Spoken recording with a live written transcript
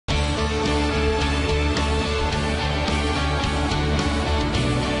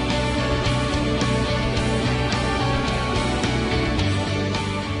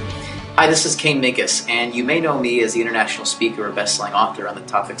Hi, this is Kane and you may know me as the international speaker or best-selling author on the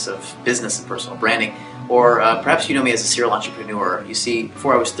topics of business and personal branding, or perhaps you know me as a serial entrepreneur. You see,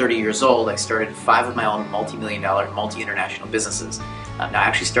 before I was 30 years old, I started 5 of my own multi-million-dollar, multi-international businesses. Now, I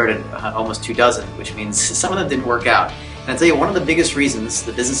actually started almost 24, which means some of them didn't work out. And I'll tell you, one of the biggest reasons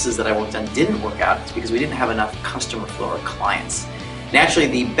the businesses that I worked on didn't work out is because we didn't have enough customer flow or clients. Naturally,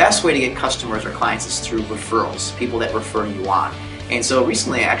 the best way to get customers or clients is through referrals, people that refer you on. And so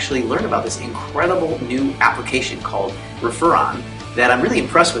recently I actually learned about this incredible new application called Referron that I'm really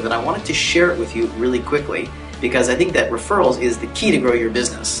impressed with, and I wanted to share it with you really quickly because I think that referrals is the key to grow your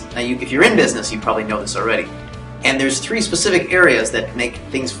business. Now, if you're in business, you probably know this already. And there's 3 specific areas that make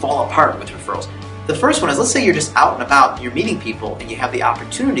things fall apart with referrals. The first one is, let's say you're just out and about, you're meeting people, and you have the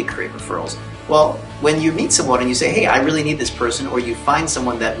opportunity to create referrals. Well, when you meet someone and you say, hey, I really need this person, or you find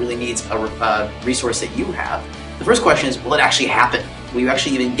someone that really needs a resource that you have, the first question is, will it actually happen? Will you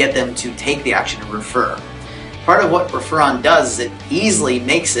actually even get them to take the action and refer? Part of what Referron does is it easily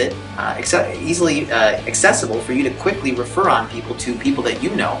makes it accessible for you to quickly refer on people to people that you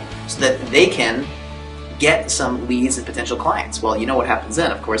know so that they can get some leads and potential clients. Well, you know what happens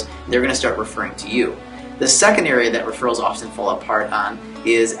then, of course, they're going to start referring to you. The second area that referrals often fall apart on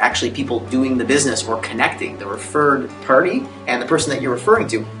is actually people doing the business or connecting. The referred party and the person that you're referring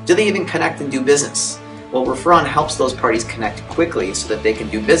to, do they even connect and do business? Well, Referron helps those parties connect quickly so that they can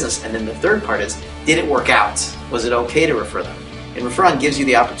do business. And then the third part is, did it work out? Was it okay to refer them? And Referron gives you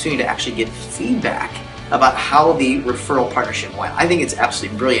the opportunity to actually get feedback about how the referral partnership went. I think it's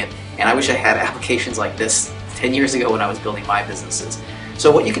absolutely brilliant, and I wish I had applications like this 10 years ago when I was building my businesses. So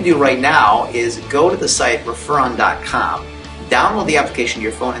what you can do right now is go to the site referron.com, download the application to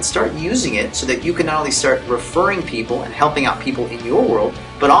your phone, and start using it so that you can not only start referring people and helping out people in your world,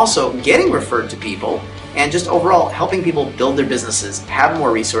 but also getting referred to people and just overall helping people build their businesses, have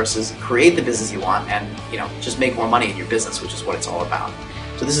more resources, create the business you want, and just make more money in your business, which is what it's all about.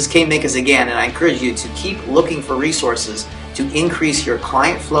 So this is Kane again, and I encourage you to keep looking for resources to increase your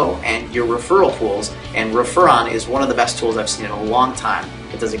client flow and your referral pools, and Referron is one of the best tools I've seen in a long time.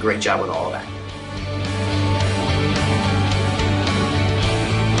 It does a great job with all of that.